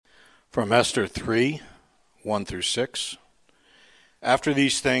From Esther 3, 1 through 6. After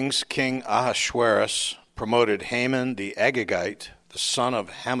these things, King Ahasuerus promoted Haman the Agagite, the son of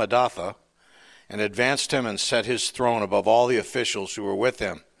Hammedatha, and advanced him and set his throne above all the officials who were with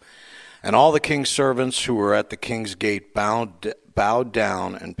him. And all the king's servants who were at the king's gate bowed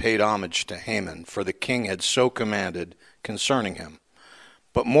down and paid homage to Haman, for the king had so commanded concerning him.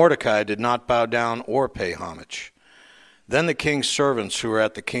 But Mordecai did not bow down or pay homage. Then the king's servants who were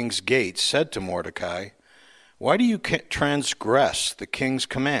at the king's gate said to Mordecai, "Why do you transgress the king's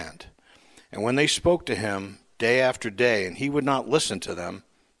command?" And when they spoke to him day after day, and he would not listen to them,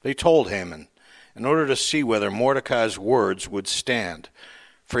 they told Haman, in order to see whether Mordecai's words would stand,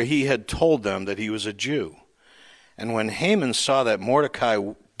 for he had told them that he was a Jew. And when Haman saw that Mordecai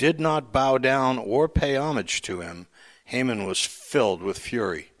did not bow down or pay homage to him, Haman was filled with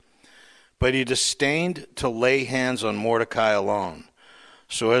fury. But he disdained to lay hands on Mordecai alone.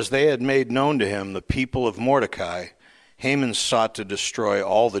 So as they had made known to him the people of Mordecai, Haman sought to destroy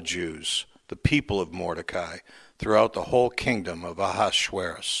all the Jews, the people of Mordecai, throughout the whole kingdom of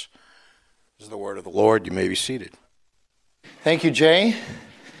Ahasuerus. This is the word of the Lord. You may be seated. Thank you, Jay.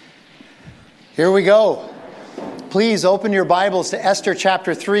 Here we go. Please open your Bibles to Esther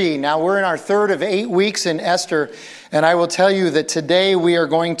chapter 3. Now we're in our third of 8 weeks in Esther, and I will tell you that today we are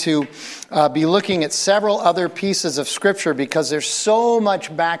going to be looking at several other pieces of Scripture because there's so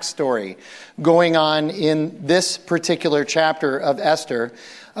much backstory going on in this particular chapter of Esther.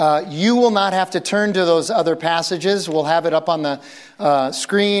 You will not have to turn to those other passages. We'll have it up on the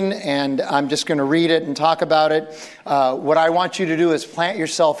screen, and I'm just going to read it and talk about it. What I want you to do is plant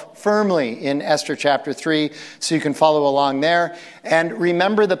yourself firmly in Esther chapter 3 so you can follow along there. And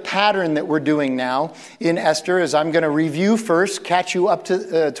remember the pattern that we're doing now in Esther is I'm going to review first, catch you up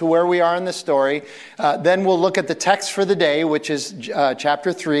to where we are in the story. Then we'll look at the text for the day, which is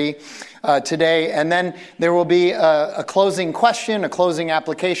chapter 3. Today, and then there will be a closing question, a closing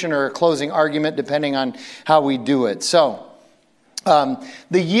application, or a closing argument, depending on how we do it. So,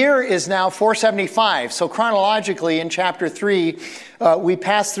 the year is now 475. So chronologically, in chapter 3, we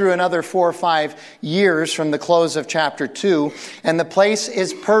pass through another 4 or 5 years from the close of chapter 2, and the place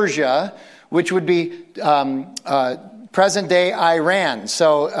is Persia, which would be present-day Iran.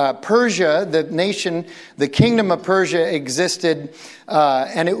 So Persia, the nation, the kingdom of Persia existed,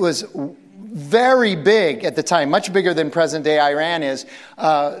 and it was very big at the time, much bigger than present-day Iran is,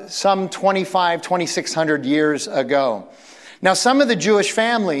 some 2,600 years ago. Now, some of the Jewish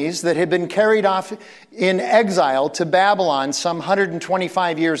families that had been carried off in exile to Babylon some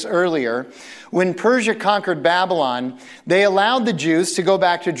 125 years earlier, when Persia conquered Babylon, they allowed the Jews to go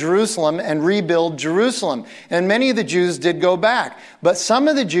back to Jerusalem and rebuild Jerusalem. And many of the Jews did go back. But some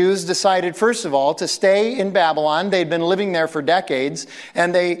of the Jews decided, first of all, to stay in Babylon. They'd been living there for decades,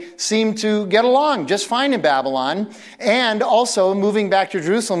 and they seemed to get along just fine in Babylon. And also, moving back to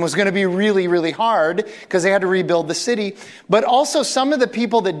Jerusalem was going to be really, really hard because they had to rebuild the city. But also, some of the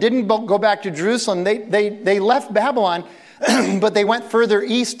people that didn't go back to Jerusalem, they left Babylon, but they went further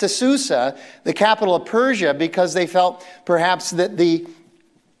east to Susa, the capital of Persia, because they felt perhaps that the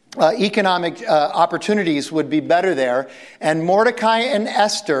economic opportunities would be better there. And Mordecai and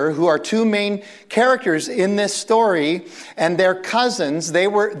Esther, who are two main characters in this story, and their cousins,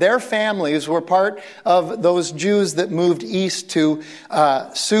 their families were part of those Jews that moved east to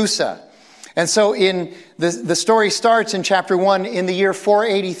Susa. And so in the story starts in chapter 1 in the year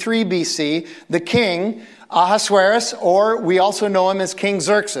 483 BC. The king, Ahasuerus, or we also know him as King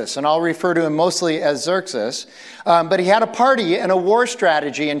Xerxes, and I'll refer to him mostly as Xerxes. But he had a party and a war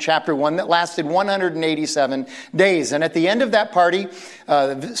strategy in chapter 1 that lasted 187 days. And at the end of that party,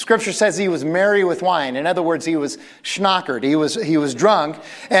 Scripture says he was merry with wine. In other words, he was schnockered. He was drunk.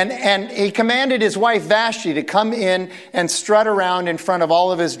 And he commanded his wife Vashti to come in and strut around in front of all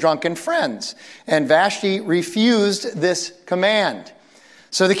of his drunken friends. And Vashti refused this command.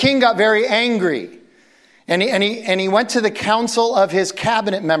 So the king got very angry. And he went to the council of his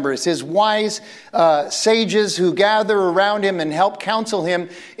cabinet members, his wise sages who gather around him and help counsel him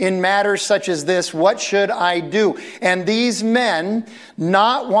in matters such as this. What should I do? And these men,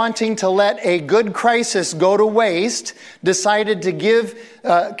 not wanting to let a good crisis go to waste, decided to give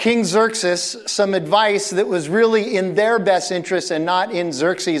King Xerxes some advice that was really in their best interest and not in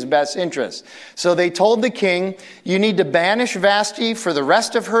Xerxes' best interest. So they told the king, you need to banish Vashti for the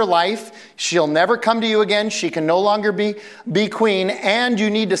rest of her life. She'll never come to you again. She can no longer be queen. And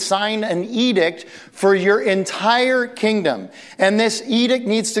you need to sign an edict for your entire kingdom. And this edict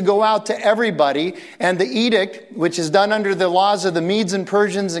needs to go out to everybody. And the edict, which is done under the laws of the Medes and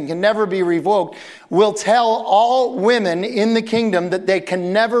Persians and can never be revoked, will tell all women in the kingdom that they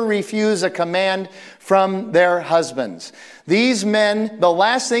can never refuse a command from their husbands. These men, the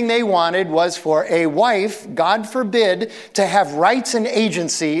last thing they wanted was for a wife, God forbid, to have rights and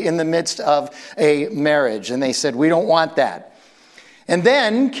agency in the midst of a marriage. And they said, we don't want that. And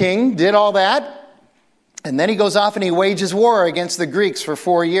then King did all that. And then he goes off and he wages war against the Greeks for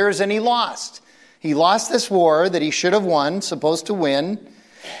 4 years, and he lost. He lost this war that he should have won, supposed to win.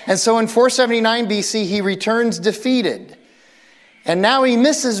 And so in 479 BC, he returns defeated. And now he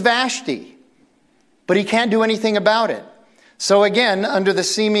misses Vashti, but he can't do anything about it. So again, under the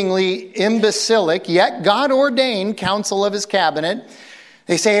seemingly imbecilic, yet God-ordained council of his cabinet,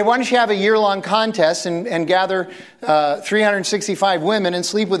 they say, hey, why don't you have a year-long contest and gather 365 women and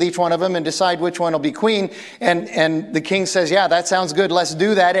sleep with each one of them and decide which one will be queen? And the king says, yeah, that sounds good. Let's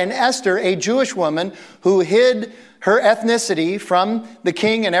do that. And Esther, a Jewish woman who hid her ethnicity from the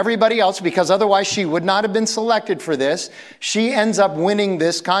king and everybody else, because otherwise she would not have been selected for this, she ends up winning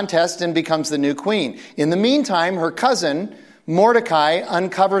this contest and becomes the new queen. In the meantime, her cousin, Mordecai,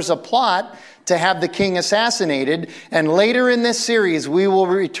 uncovers a plot to have the king assassinated. And later in this series, we will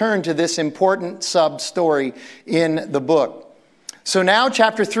return to this important sub-story in the book. So now,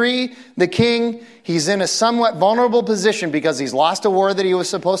 chapter 3, the king, he's in a somewhat vulnerable position because he's lost a war that he was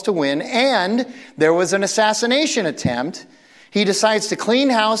supposed to win, and there was an assassination attempt. He decides to clean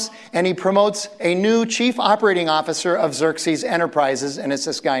house, and he promotes a new chief operating officer of Xerxes Enterprises, and it's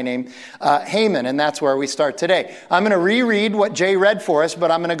this guy named Haman, and that's where we start today. I'm going to reread what Jay read for us,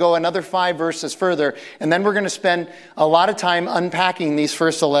 but I'm going to go another 5 verses further, and then we're going to spend a lot of time unpacking these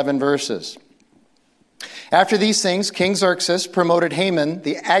first 11 verses. After these things, King Xerxes promoted Haman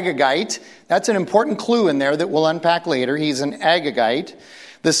the Agagite. That's an important clue in there that we'll unpack later. He's an Agagite,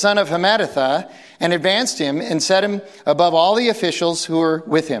 the son of Hammedatha, and advanced him and set him above all the officials who were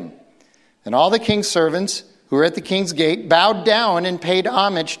with him. And all the king's servants who were at the king's gate bowed down and paid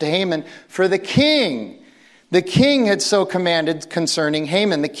homage to Haman, for the king had so commanded concerning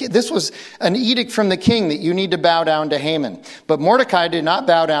Haman. This was an edict from the king that you need to bow down to Haman. But Mordecai did not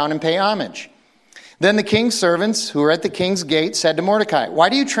bow down and pay homage. Then the king's servants who were at the king's gate said to Mordecai, why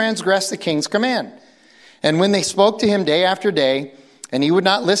do you transgress the king's command? And when they spoke to him day after day, and he would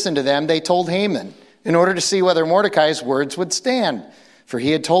not listen to them, they told Haman, in order to see whether Mordecai's words would stand, for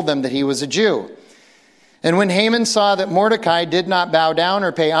he had told them that he was a Jew. And when Haman saw that Mordecai did not bow down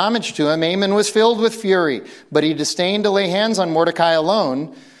or pay homage to him, Haman was filled with fury, but he disdained to lay hands on Mordecai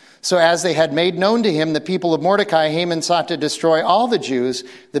alone. So as they had made known to him the people of Mordecai, Haman sought to destroy all the Jews,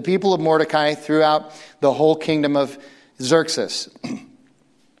 the people of Mordecai, throughout the whole kingdom of Xerxes.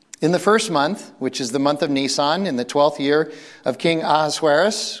 In the first month, which is the month of Nisan, in the 12th year of King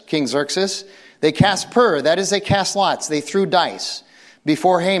Ahasuerus, King Xerxes, they cast pur, that is, they cast lots, they threw dice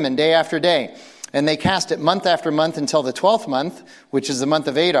before Haman day after day. And they cast it month after month until the 12th month, which is the month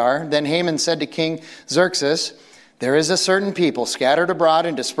of Adar. Then Haman said to King Xerxes, there is a certain people scattered abroad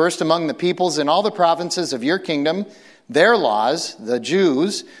and dispersed among the peoples in all the provinces of your kingdom. Their laws, the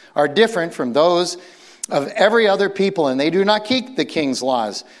Jews, are different from those of every other people, and they do not keep the king's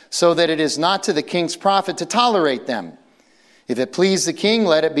laws, so that it is not to the king's profit to tolerate them. If it please the king,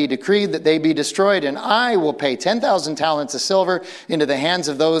 let it be decreed that they be destroyed, and I will pay 10,000 talents of silver into the hands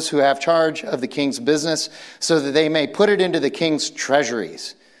of those who have charge of the king's business, so that they may put it into the king's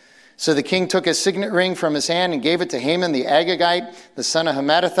treasuries. So the king took his signet ring from his hand and gave it to Haman the Agagite, the son of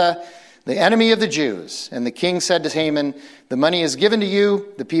Hammedatha, the enemy of the Jews. And the king said to Haman, the money is given to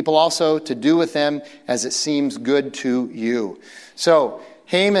you, the people also, to do with them as it seems good to you. So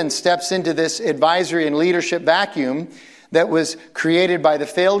Haman steps into this advisory and leadership vacuum that was created by the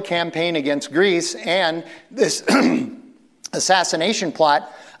failed campaign against Greece and this assassination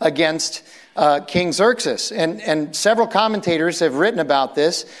plot against King Xerxes. And several commentators have written about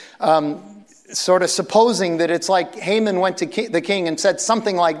this, sort of supposing that it's like Haman went to the king and said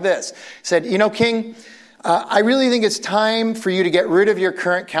something like this. He said, you know, king, I really think it's time for you to get rid of your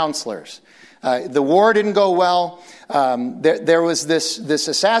current counselors. The war didn't go well. There was this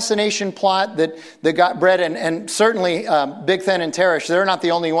assassination plot that got bred, and certainly Bigthan and Teresh, they're not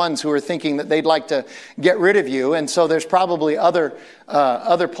the only ones who are thinking that they'd like to get rid of you, and so there's probably other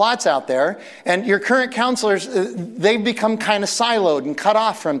plots out there. And your current counselors, they've become kind of siloed and cut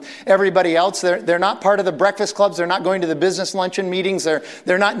off from everybody else. They're not part of the breakfast clubs. They're not going to the business luncheon meetings. They're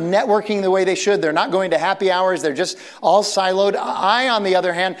not networking the way they should. They're not going to happy hours. They're just all siloed. I, on the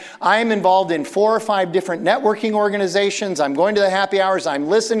other hand, I am involved in 4 or 5 different networking organizations. organizations. I'm going to the happy hours. I'm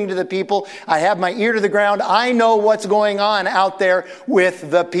listening to the people. I have my ear to the ground. I know what's going on out there with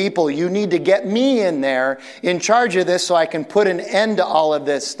the people. You need to get me in there in charge of this so I can put an end to all of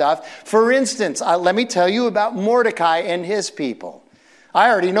this stuff. For instance, let me tell you about Mordecai and his people. I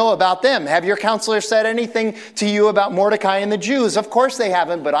already know about them. Have your counselors said anything to you about Mordecai and the Jews? Of course they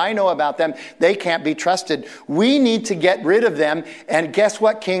haven't, but I know about them. They can't be trusted. We need to get rid of them. And guess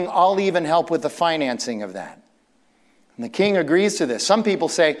what, King? I'll even help with the financing of that. And the king agrees to this. Some people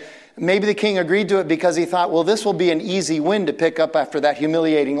say maybe the king agreed to it because he thought, well, this will be an easy win to pick up after that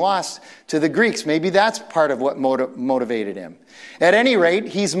humiliating loss to the Greeks. Maybe that's part of what motivated him. At any rate,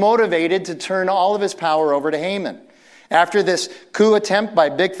 he's motivated to turn all of his power over to Haman. After this coup attempt by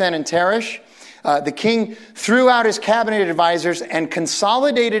Bigthan and Teresh, the king threw out his cabinet advisors and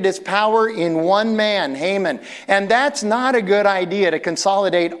consolidated his power in one man, Haman. And that's not a good idea, to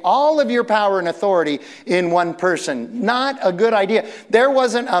consolidate all of your power and authority in one person. Not a good idea. There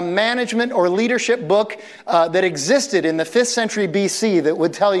wasn't a management or leadership book that existed in the 5th century BC that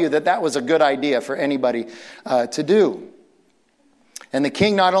would tell you that that was a good idea for anybody to do. And the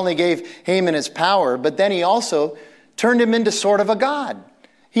king not only gave Haman his power, but then he also turned him into sort of a god.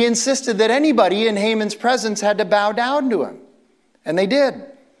 He insisted that anybody in Haman's presence had to bow down to him. And they did.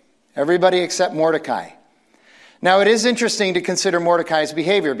 Everybody except Mordecai. Now, it is interesting to consider Mordecai's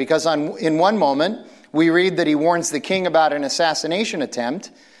behavior because in one moment, we read that he warns the king about an assassination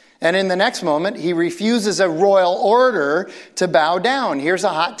attempt. And in the next moment, he refuses a royal order to bow down. Here's a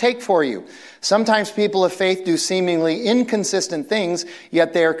hot take for you. Sometimes people of faith do seemingly inconsistent things,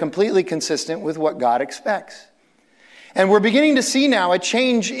 yet they are completely consistent with what God expects. And we're beginning to see now a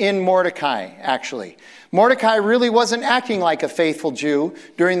change in Mordecai, actually. Mordecai really wasn't acting like a faithful Jew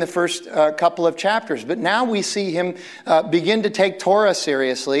during the first couple of chapters. But now we see him begin to take Torah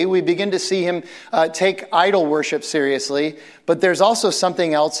seriously. We begin to see him take idol worship seriously. But there's also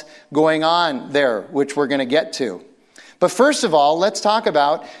something else going on there, which we're going to get to. But first of all, let's talk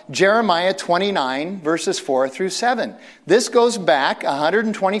about Jeremiah 29, verses 4 through 7. This goes back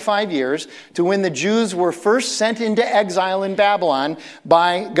 125 years to when the Jews were first sent into exile in Babylon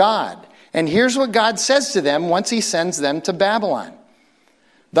by God. And here's what God says to them once he sends them to Babylon.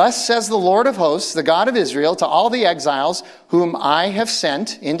 Thus says the Lord of hosts, the God of Israel, to all the exiles whom I have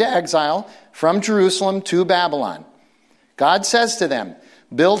sent into exile from Jerusalem to Babylon. God says to them,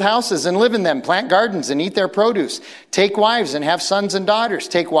 build houses and live in them, plant gardens and eat their produce. Take wives and have sons and daughters.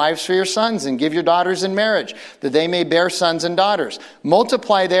 Take wives for your sons and give your daughters in marriage, that they may bear sons and daughters.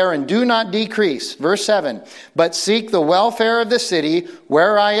 Multiply there and do not decrease. Verse 7, but seek the welfare of the city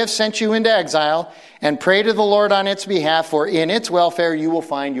where I have sent you into exile, and pray to the Lord on its behalf, for in its welfare you will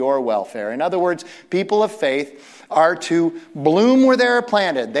find your welfare. In other words, people of faith are to bloom where they are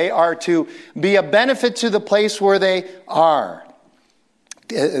planted. They are to be a benefit to the place where they are.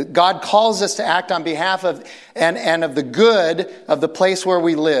 God calls us to act on behalf of and of the good of the place where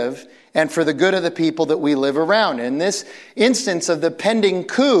we live and for the good of the people that we live around. In this instance of the pending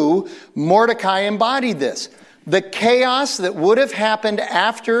coup, Mordecai embodied this. The chaos that would have happened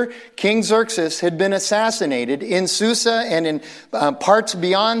after King Xerxes had been assassinated in Susa and in parts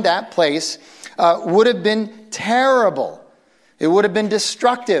beyond that place would have been terrible. It would have been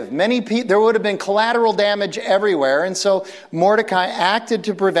destructive. There would have been collateral damage everywhere. And so Mordecai acted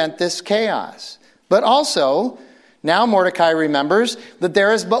to prevent this chaos. But also, now Mordecai remembers that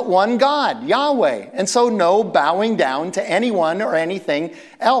there is but one God, Yahweh. And so no bowing down to anyone or anything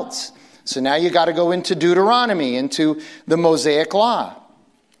else. So now you got to go into Deuteronomy, into the Mosaic Law.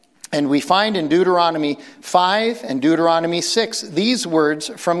 And we find in Deuteronomy 5 and Deuteronomy 6 these words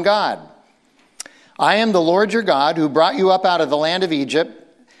from God. I am the Lord your God who brought you up out of the land of Egypt,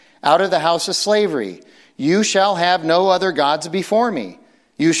 out of the house of slavery. You shall have no other gods before me.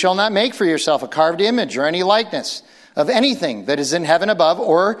 You shall not make for yourself a carved image or any likeness of anything that is in heaven above,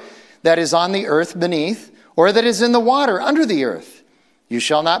 or that is on the earth beneath, or that is in the water under the earth. You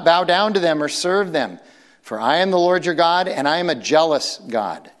shall not bow down to them or serve them, for I am the Lord your God, and I am a jealous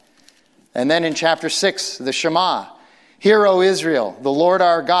God. And then in chapter 6, the Shema. Hear, O Israel, the Lord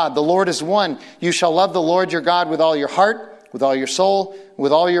our God, the Lord is one. You shall love the Lord your God with all your heart, with all your soul,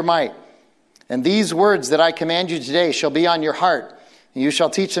 with all your might. And these words that I command you today shall be on your heart, and you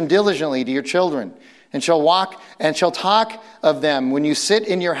shall teach them diligently to your children, and shall talk of them when you sit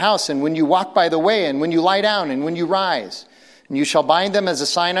in your house, and when you walk by the way, and when you lie down, and when you rise. And you shall bind them as a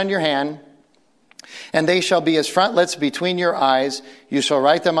sign on your hand, and they shall be as frontlets between your eyes. You shall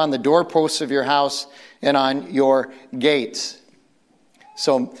write them on the doorposts of your house and on your gates.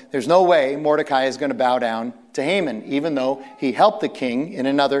 So there's no way Mordecai is going to bow down to Haman, even though he helped the king in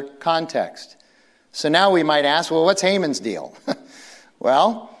another context. So now we might ask, well, what's Haman's deal?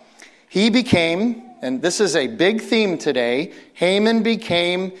 Well, he became, and this is a big theme today, Haman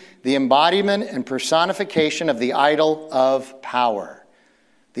became the embodiment and personification of the idol of power.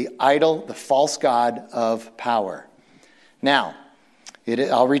 The idol, the false god of power. Now,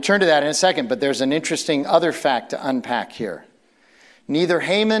 I'll return to that in a second, but there's an interesting other fact to unpack here. Neither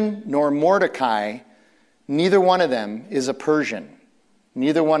Haman nor Mordecai, neither one of them is a Persian.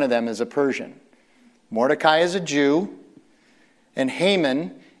 Neither one of them is a Persian. Mordecai is a Jew, and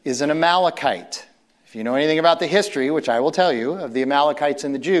Haman is an Amalekite. If you know anything about the history, which I will tell you, of the Amalekites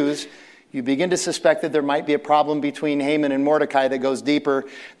and the Jews, you begin to suspect that there might be a problem between Haman and Mordecai that goes deeper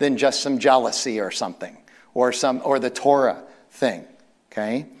than just some jealousy or something, or the Torah thing.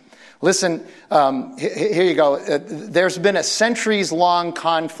 Okay? Listen, here you go. There's been a centuries-long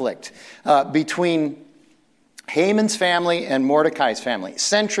conflict between Haman's family and Mordecai's family.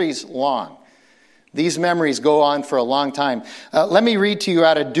 Centuries long. These memories go on for a long time. Let me read to you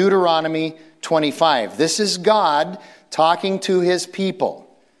out of Deuteronomy 25. This is God talking to his people.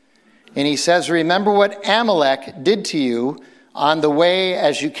 And he says, remember what Amalek did to you on the way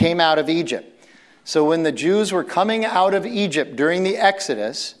as you came out of Egypt. So when the Jews were coming out of Egypt during the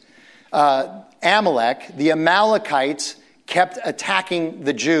Exodus, Amalek, the Amalekites, kept attacking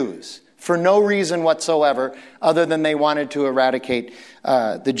the Jews for no reason whatsoever other than they wanted to eradicate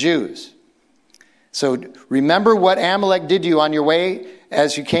the Jews. So remember what Amalek did to you on your way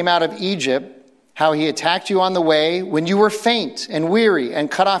as you came out of Egypt, how he attacked you on the way when you were faint and weary and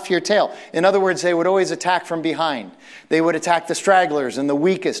cut off your tail. In other words, they would always attack from behind. They would attack the stragglers and the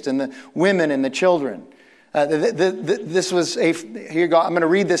weakest and the women and the children. This was here you go. I'm going to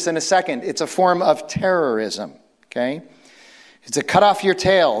read this in a second. It's a form of terrorism. Okay? It's to cut off your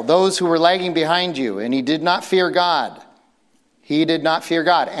tail, those who were lagging behind you, and he did not fear God. He did not fear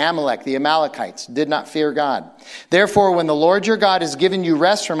God. Amalek, the Amalekites, did not fear God. Therefore, when the Lord your God has given you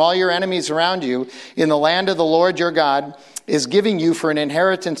rest from all your enemies around you in the land of the Lord your God is giving you for an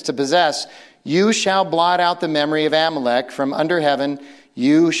inheritance to possess, you shall blot out the memory of Amalek from under heaven.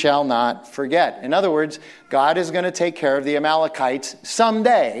 You shall not forget. In other words, God is going to take care of the Amalekites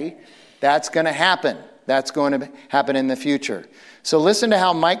someday. That's going to happen. That's going to happen in the future. So listen to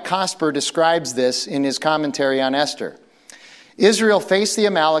how Mike Cosper describes this in his commentary on Esther. Israel faced the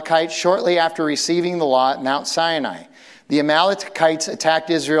Amalekites shortly after receiving the law at Mount Sinai. The Amalekites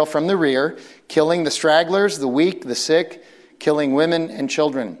attacked Israel from the rear, killing the stragglers, the weak, the sick, killing women and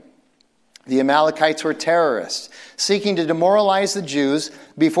children. The Amalekites were terrorists, seeking to demoralize the Jews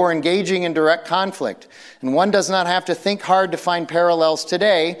before engaging in direct conflict. And one does not have to think hard to find parallels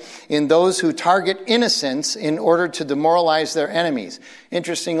today in those who target innocents in order to demoralize their enemies.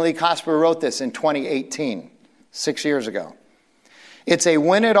 Interestingly, Cosper wrote this in 2018, 6 years ago. It's a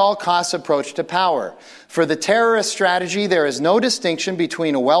win-at-all-costs approach to power. For the terrorist strategy, there is no distinction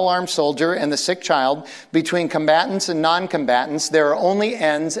between a well-armed soldier and the sick child, between combatants and non-combatants. There are only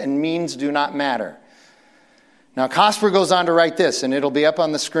ends, and means do not matter. Now, Cosper goes on to write this, and it'll be up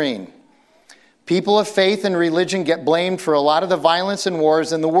on the screen. People of faith and religion get blamed for a lot of the violence and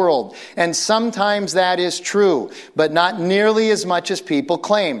wars in the world. And sometimes that is true, but not nearly as much as people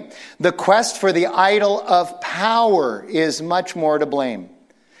claim. The quest for the idol of power is much more to blame.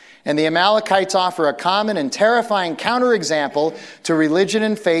 And the Amalekites offer a common and terrifying counterexample to religion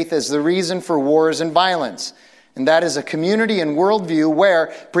and faith as the reason for wars and violence. And that is a community and worldview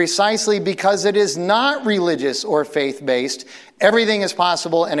where, precisely because it is not religious or faith-based, everything is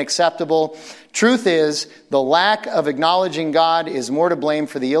possible and acceptable. Truth is, the lack of acknowledging God is more to blame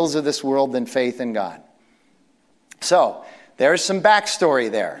for the ills of this world than faith in God. So, there's some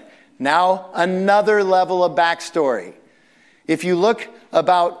backstory there. Now, another level of backstory. If you look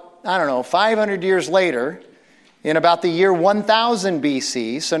about, 500 years later, in about the year 1000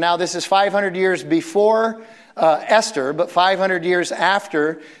 BC, so now this is 500 years before Esther, but 500 years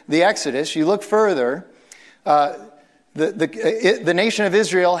after the Exodus, you look further, the nation of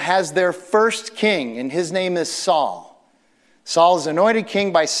Israel has their first king, and his name is Saul. Saul is anointed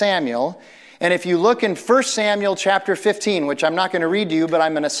king by Samuel. And if you look in 1 Samuel chapter 15, which I'm not going to read to you, but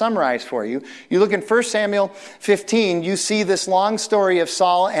I'm going to summarize for you. You look in 1 Samuel 15, you see this long story of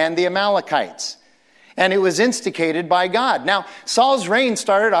Saul and the Amalekites. And it was instigated by God. Now, Saul's reign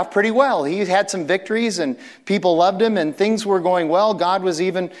started off pretty well. He had some victories and people loved him and things were going well. God was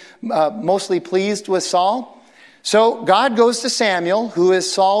even mostly pleased with Saul. So God goes to Samuel, who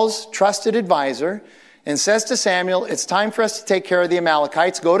is Saul's trusted advisor, and says to Samuel, it's time for us to take care of the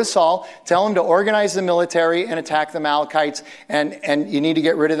Amalekites. Go to Saul, tell him to organize the military and attack the Amalekites, and you need to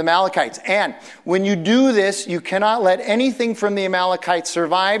get rid of the Amalekites. And when you do this, you cannot let anything from the Amalekites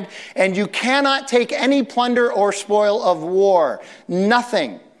survive, and you cannot take any plunder or spoil of war.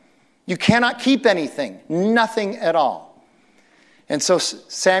 Nothing. You cannot keep anything. Nothing at all. And so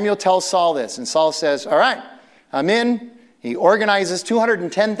Samuel tells Saul this, and Saul says, all right, I'm in. He organizes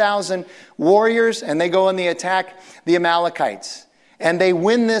 210,000 warriors, and they go and they attack the Amalekites. And they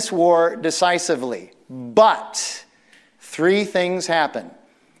win this war decisively. But 3 things happen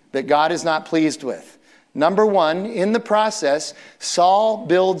that God is not pleased with. Number 1, in the process, Saul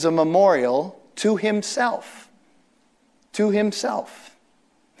builds a memorial to himself. To himself.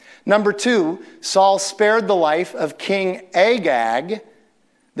 Number 2, Saul spared the life of King Agag,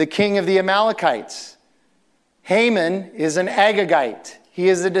 the king of the Amalekites. Haman is an Agagite. He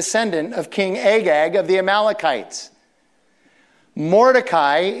is a descendant of King Agag of the Amalekites.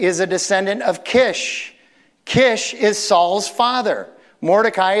 Mordecai is a descendant of Kish. Kish is Saul's father.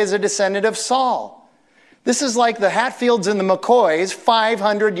 Mordecai is a descendant of Saul. This is like the Hatfields and the McCoys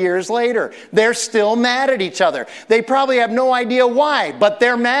 500 years later. They're still mad at each other. They probably have no idea why, but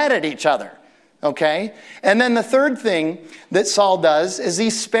they're mad at each other. Okay? And then the third thing that Saul does is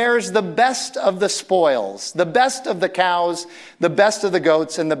he spares the best of the spoils, the best of the cows, the best of the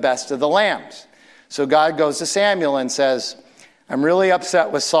goats, and the best of the lambs. So God goes to Samuel and says, I'm really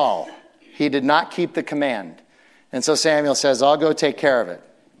upset with Saul. He did not keep the command. And so Samuel says, I'll go take care of it.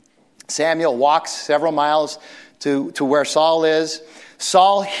 Samuel walks several miles to where Saul is.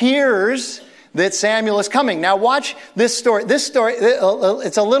 Saul hears that Samuel is coming. Now watch this story. This story,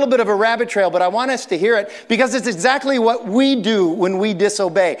 it's a little bit of a rabbit trail, but I want us to hear it because it's exactly what we do when we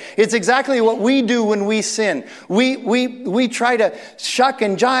disobey. It's exactly what we do when we sin. We try to shuck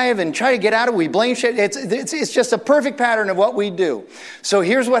and jive and try to get out of it. We blame shit. It's just a perfect pattern of what we do. So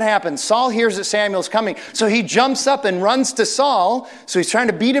here's what happens. Saul hears that Samuel's coming. So he jumps up and runs to Saul. So he's trying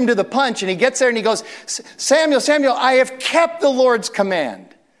to beat him to the punch, and he gets there and he goes, Samuel, I have kept the Lord's command.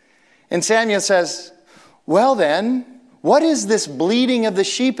 And Samuel says, well then, what is this bleating of the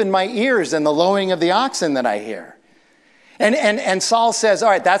sheep in my ears and the lowing of the oxen that I hear? And Saul says, all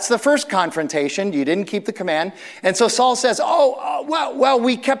right, that's the first confrontation. You didn't keep the command. And so Saul says, well,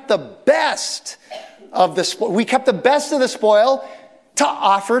 we kept the best of the spoil. We kept the best of the spoil to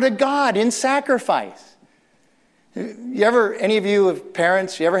offer to God in sacrifice. Any of you have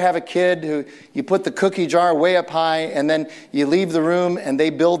parents, you ever have a kid who you put the cookie jar way up high and then you leave the room and they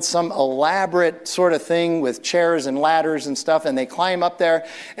build some elaborate sort of thing with chairs and ladders and stuff, and they climb up there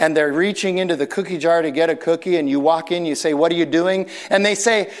and they're reaching into the cookie jar to get a cookie, and you walk in, you say, what are you doing? And they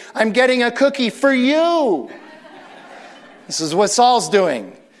say, I'm getting a cookie for you. This is what Saul's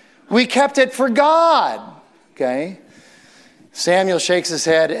doing. We kept it for God. Okay? Samuel shakes his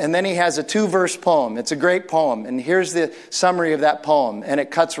head, and then he has a 2-verse poem. It's a great poem, and here's the summary of that poem, and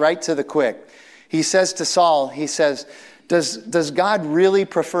it cuts right to the quick. He says to Saul, he says, does God really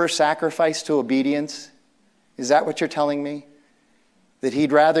prefer sacrifice to obedience? Is that what you're telling me? That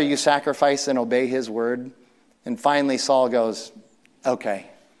he'd rather you sacrifice than obey his word? And finally Saul goes, okay,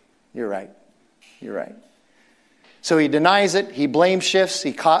 you're right. You're right. So he denies it. He blame shifts.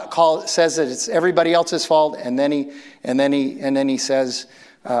 He says that it's everybody else's fault, and then he says,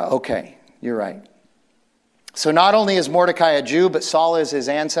 "Okay, you're right." So not only is Mordecai a Jew, but Saul is his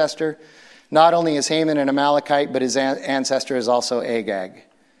ancestor. Not only is Haman an Amalekite, but his ancestor is also Agag.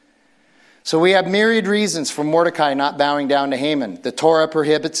 So we have myriad reasons for Mordecai not bowing down to Haman. The Torah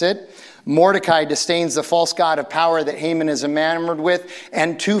prohibits it. Mordecai disdains the false god of power that Haman is enamored with.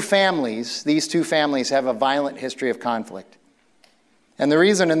 And these two families have a violent history of conflict. And the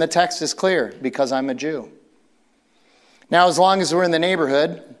reason in the text is clear, because I'm a Jew. Now, as long as we're in the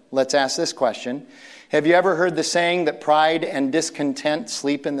neighborhood, let's ask this question. Have you ever heard the saying that pride and discontent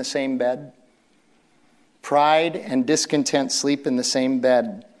sleep in the same bed? Pride and discontent sleep in the same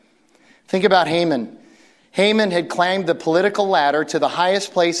bed. Think about Haman. Haman had climbed the political ladder to the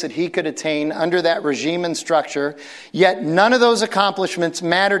highest place that he could attain under that regime and structure, yet none of those accomplishments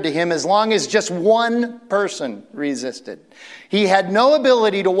mattered to him as long as just one person resisted. He had no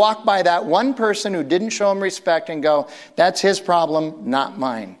ability to walk by that one person who didn't show him respect and go, that's his problem, not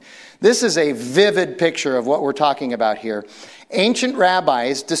mine. This is a vivid picture of what we're talking about here. Ancient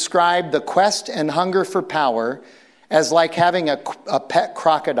rabbis described the quest and hunger for power as like having a pet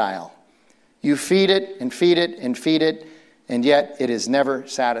crocodile. You feed it and feed it and feed it, and yet it is never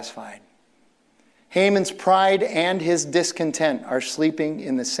satisfied. Haman's pride and his discontent are sleeping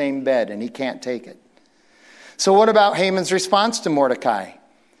in the same bed, and he can't take it. So what about Haman's response to Mordecai?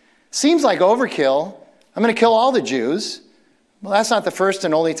 Seems like overkill, I'm going to kill all the Jews. Well, that's not the first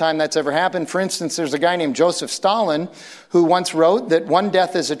and only time that's ever happened. For instance, there's a guy named Joseph Stalin who once wrote that 1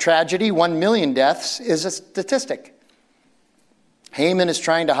 death is a tragedy, 1 million deaths is a statistic. Haman is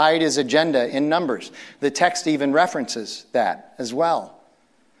trying to hide his agenda in Numbers. The text even references that as well.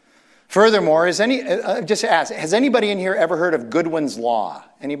 Furthermore, just ask, has anybody in here ever heard of Goodwin's Law?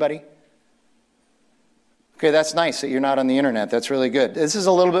 Anybody? Okay, that's nice that you're not on the internet. That's really good. This is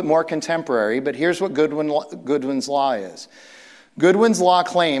a little bit more contemporary, but here's what Goodwin's Law is. Goodwin's Law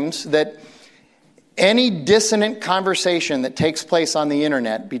claims that any dissonant conversation that takes place on the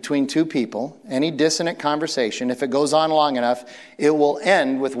internet between two people, any dissonant conversation, if it goes on long enough, it will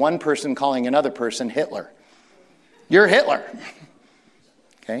end with one person calling another person Hitler. You're Hitler.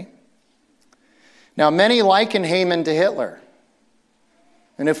 Okay? Now, many liken Haman to Hitler.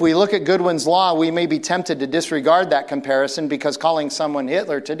 And if we look at Goodwin's Law, we may be tempted to disregard that comparison because calling someone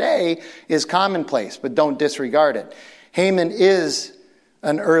Hitler today is commonplace, but don't disregard it. Haman is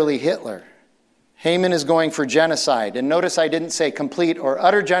an early Hitler. Haman is going for genocide. And notice I didn't say complete or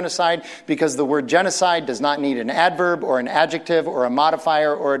utter genocide because the word genocide does not need an adverb or an adjective or a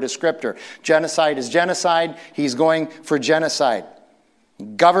modifier or a descriptor. Genocide is genocide. He's going for genocide.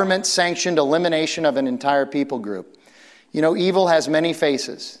 Government-sanctioned elimination of an entire people group. You know, evil has many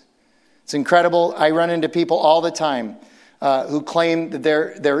faces. It's incredible. I run into people all the time who claim that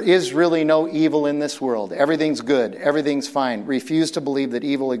there is really no evil in this world. Everything's good. Everything's fine. Refuse to believe that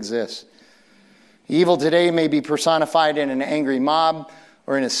evil exists. Evil today may be personified in an angry mob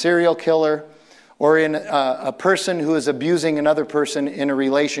or in a serial killer or in a person who is abusing another person in a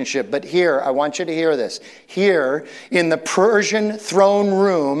relationship. But here, I want you to hear this. Here, in the Persian throne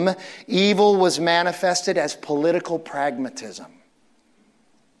room, evil was manifested as political pragmatism.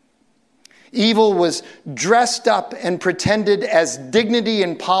 Evil was dressed up and pretended as dignity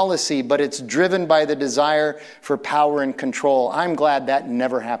and policy, but it's driven by the desire for power and control. I'm glad that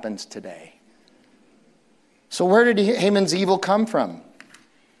never happens today. So where did Haman's evil come from?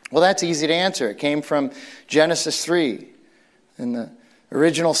 Well, that's easy to answer. It came from Genesis 3, and the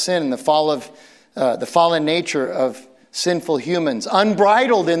original sin, the fallen nature of sinful humans.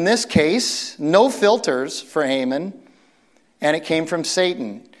 Unbridled in this case, no filters for Haman, and it came from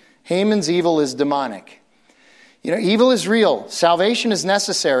Satan. Haman's evil is demonic. You know, evil is real. Salvation is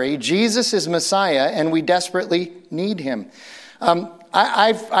necessary. Jesus is Messiah, and we desperately need him.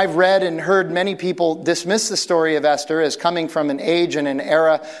 I've read and heard many people dismiss the story of Esther as coming from an age and an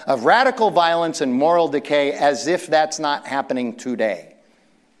era of radical violence and moral decay, as if that's not happening today.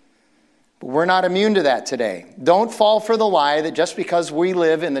 But we're not immune to that today. Don't fall for the lie that just because we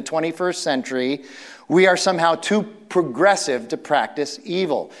live in the 21st century, we are somehow too progressive to practice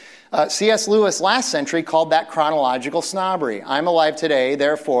evil. C.S. Lewis last century called that chronological snobbery. I'm alive today,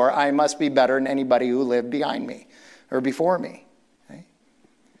 therefore I must be better than anybody who lived behind me or before me. Okay?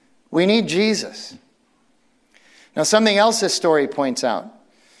 We need Jesus. Now, something else this story points out.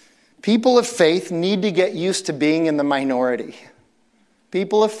 People of faith need to get used to being in the minority.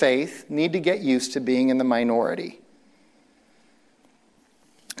 People of faith need to get used to being in the minority.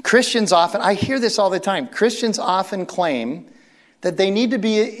 Christians often, I hear this all the time, Christians often claim that they need to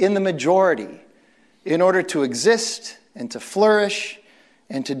be in the majority in order to exist and to flourish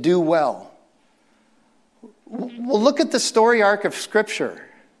and to do well. Well, look at the story arc of Scripture.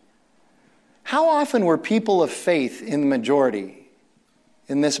 How often were people of faith in the majority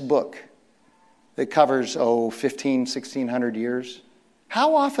in this book that covers, 1,600 years?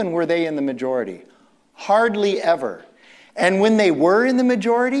 How often were they in the majority? Hardly ever. And when they were in the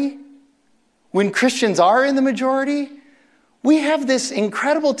majority, when Christians are in the majority, we have this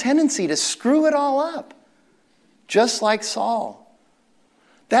incredible tendency to screw it all up, just like Saul.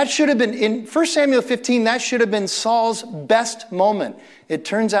 That should have been, in 1 Samuel 15, that should have been Saul's best moment. It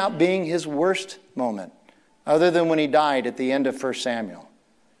turns out being his worst moment, other than when he died at the end of 1 Samuel.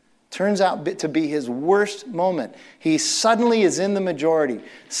 Turns out to be his worst moment. He suddenly is in the majority,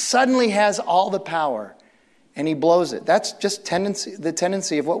 suddenly has all the power, and he blows it. That's just the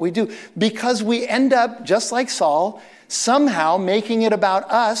tendency of what we do. Because we end up, just like Saul, somehow making it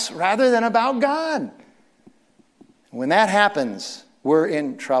about us rather than about God. When that happens, we're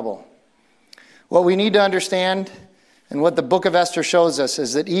in trouble. What we need to understand, and what the book of Esther shows us,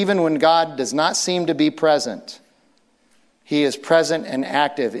 is that even when God does not seem to be present, he is present and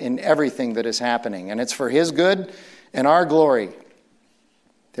active in everything that is happening. And it's for his good and our glory.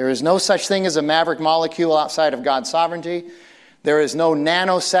 There is no such thing as a maverick molecule outside of God's sovereignty. There is no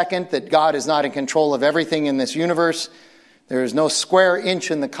nanosecond that God is not in control of everything in this universe. There is no square inch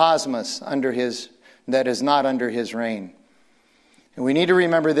in the cosmos that is not under his reign. And we need to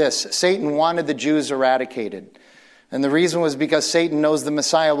remember this. Satan wanted the Jews eradicated. And the reason was because Satan knows the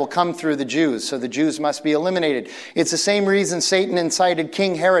Messiah will come through the Jews, so the Jews must be eliminated. It's the same reason Satan incited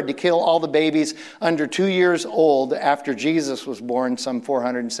King Herod to kill all the babies under 2 years old after Jesus was born some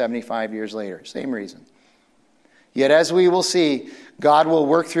 475 years later. Same reason. Yet as we will see, God will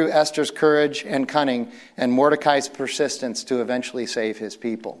work through Esther's courage and cunning and Mordecai's persistence to eventually save his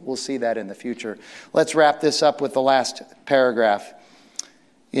people. We'll see that in the future. Let's wrap this up with the last paragraph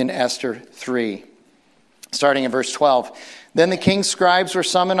in Esther 3. Starting in verse 12. Then the king's scribes were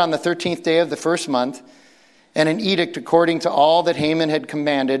summoned on the 13th day of the first month, and an edict according to all that Haman had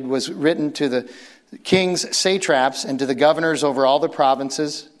commanded was written to the king's satraps and to the governors over all the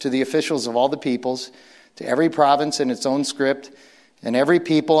provinces, to the officials of all the peoples, to every province in its own script, and every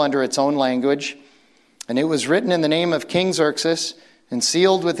people under its own language. And it was written in the name of King Xerxes and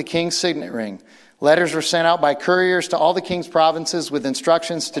sealed with the king's signet ring. Letters were sent out by couriers to all the king's provinces with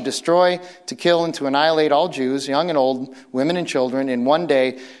instructions to destroy, to kill, and to annihilate all Jews, young and old, women and children, in one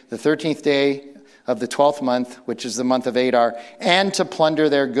day, the 13th day of the 12th month, which is the month of Adar, and to plunder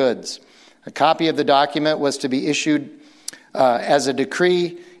their goods. A copy of the document was to be issued as a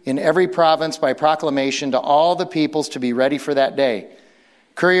decree in every province by proclamation to all the peoples to be ready for that day.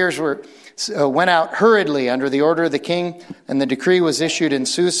 Couriers went out hurriedly under the order of the king, and the decree was issued in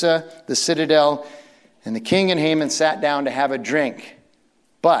Susa, the citadel, and the king and Haman sat down to have a drink.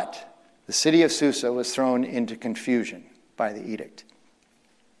 But the city of Susa was thrown into confusion by the edict.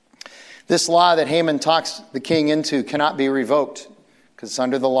 This law that Haman talks the king into cannot be revoked, because it's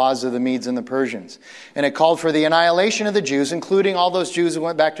under the laws of the Medes and the Persians. And it called for the annihilation of the Jews, including all those Jews who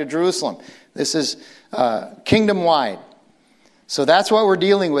went back to Jerusalem. This is kingdom-wide. So that's what we're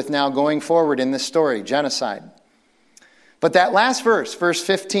dealing with now going forward in this story, genocide. But that last verse, verse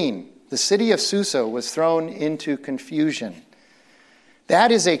 15, the city of Susa was thrown into confusion.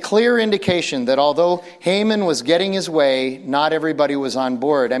 That is a clear indication that although Haman was getting his way, not everybody was on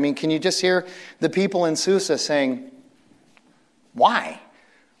board. I mean, can you just hear the people in Susa saying, why?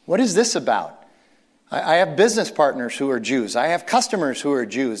 What is this about? I have business partners who are Jews. I have customers who are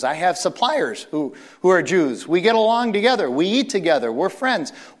Jews. I have suppliers who are Jews. We get along together. We eat together. We're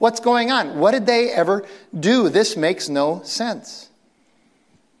friends. What's going on? What did they ever do? This makes no sense.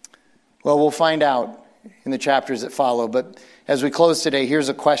 Well, we'll find out in the chapters that follow. But as we close today, here's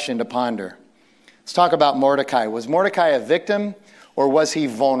a question to ponder. Let's talk about Mordecai. Was Mordecai a victim or was he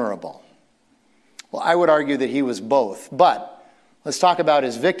vulnerable? Well, I would argue that he was both. But let's talk about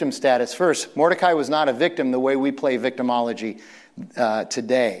his victim status first. Mordecai was not a victim the way we play victimology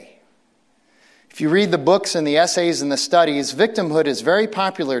today. If you read the books and the essays and the studies, victimhood is very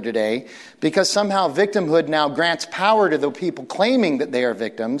popular today because somehow victimhood now grants power to the people claiming that they are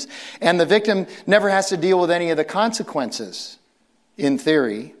victims, and the victim never has to deal with any of the consequences, in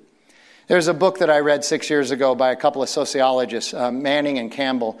theory. There's a book that I read 6 years ago by a couple of sociologists, Manning and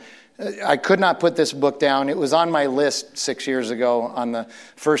Campbell. I could not put this book down. It was on my list 6 years ago on the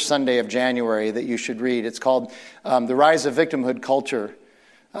first Sunday of January that you should read. It's called The Rise of Victimhood Culture.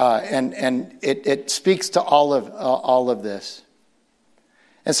 And it speaks to all of this.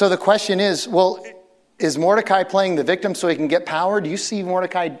 And so the question is, well, is Mordecai playing the victim so he can get power? Do you see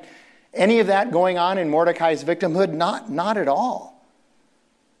Mordecai, any of that going on in Mordecai's victimhood? Not at all.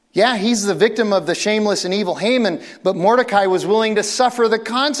 Yeah, he's the victim of the shameless and evil Haman, but Mordecai was willing to suffer the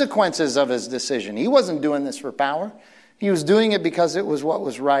consequences of his decision. He wasn't doing this for power. He was doing it because it was what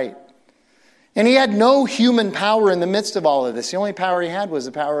was right. And he had no human power in the midst of all of this. The only power he had was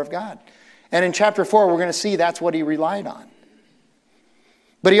the power of God. And in chapter 4, we're going to see that's what he relied on.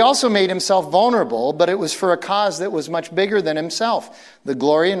 But he also made himself vulnerable, but it was for a cause that was much bigger than himself, the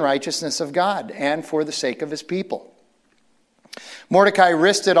glory and righteousness of God, and for the sake of his people. Mordecai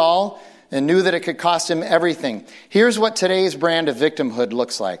risked it all and knew that it could cost him everything. Here's what today's brand of victimhood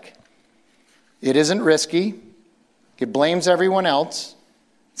looks like. It isn't risky. It blames everyone else.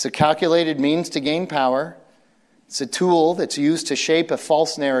 It's a calculated means to gain power. It's a tool that's used to shape a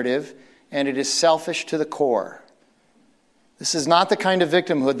false narrative, and it is selfish to the core. This is not the kind of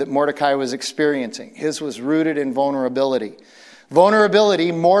victimhood that Mordecai was experiencing. His was rooted in vulnerability.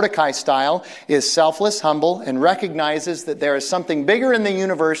 Vulnerability, Mordecai style, is selfless, humble, and recognizes that there is something bigger in the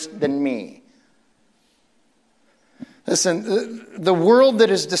universe than me. Listen, the world that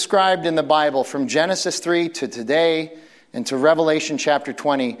is described in the Bible from Genesis 3 to today and to Revelation chapter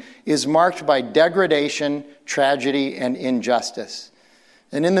 20 is marked by degradation, tragedy, and injustice.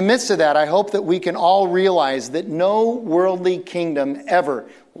 And in the midst of that, I hope that we can all realize that no worldly kingdom ever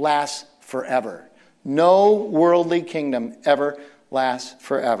lasts forever. No worldly kingdom ever lasts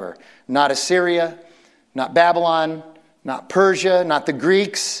forever. Not Assyria, not Babylon, not Persia, not the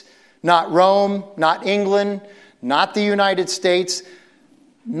Greeks, not Rome, not England, not the United States,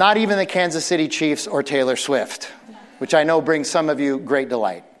 not even the Kansas City Chiefs or Taylor Swift, which I know brings some of you great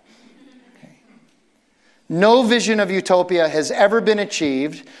delight. Okay. No vision of utopia has ever been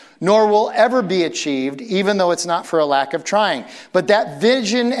achieved, nor will ever be achieved, even though it's not for a lack of trying. But that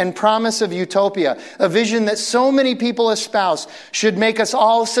vision and promise of utopia, a vision that so many people espouse, should make us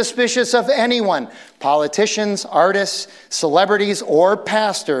all suspicious of anyone, politicians, artists, celebrities, or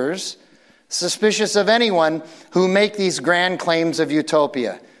pastors, suspicious of anyone who make these grand claims of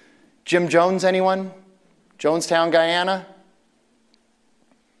utopia. Jim Jones, anyone? Jonestown, Guyana?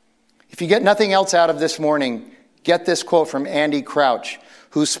 If you get nothing else out of this morning, get this quote from Andy Crouch,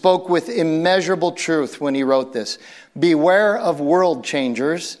 who spoke with immeasurable truth when he wrote this. Beware of world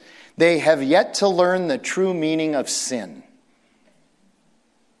changers. They have yet to learn the true meaning of sin.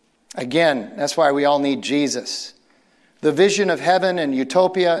 Again, that's why we all need Jesus. The vision of heaven and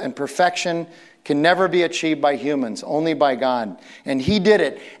utopia and perfection can never be achieved by humans, only by God. And he did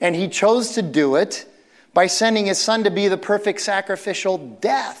it. And he chose to do it by sending his son to be the perfect sacrificial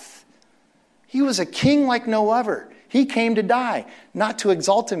death. He was a king like no other. He came to die, not to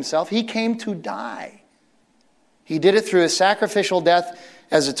exalt himself. He came to die. He did it through his sacrificial death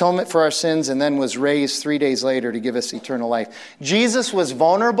as atonement for our sins, and then was raised 3 days later to give us eternal life. Jesus was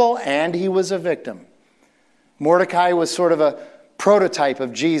vulnerable and he was a victim. Mordecai was sort of a prototype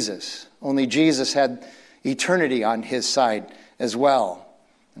of Jesus, only Jesus had eternity on his side as well.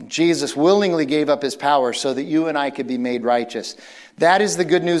 And Jesus willingly gave up his power so that you and I could be made righteous. That is the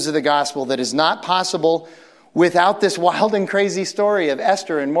good news of the gospel that is not possible without this wild and crazy story of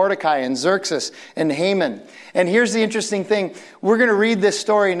Esther and Mordecai and Xerxes and Haman. And here's the interesting thing. We're going to read this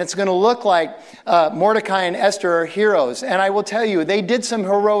story and it's going to look like Mordecai and Esther are heroes. And I will tell you, they did some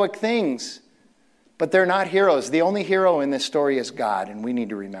heroic things, but they're not heroes. The only hero in this story is God, and we need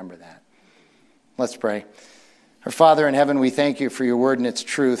to remember that. Let's pray. Our Father in heaven, we thank you for your word and its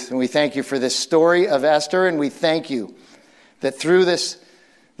truth. And we thank you for this story of Esther, and we thank you that through this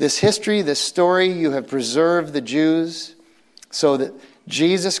history, this story, you have preserved the Jews so that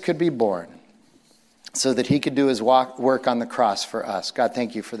Jesus could be born, so that he could do his work on the cross for us. God,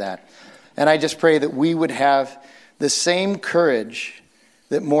 thank you for that. And I just pray that we would have the same courage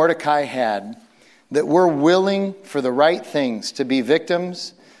that Mordecai had, that we're willing for the right things to be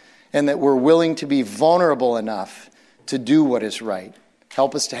victims, and that we're willing to be vulnerable enough to do what is right.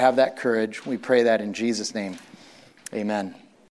 Help us to have that courage. We pray that in Jesus' name. Amen.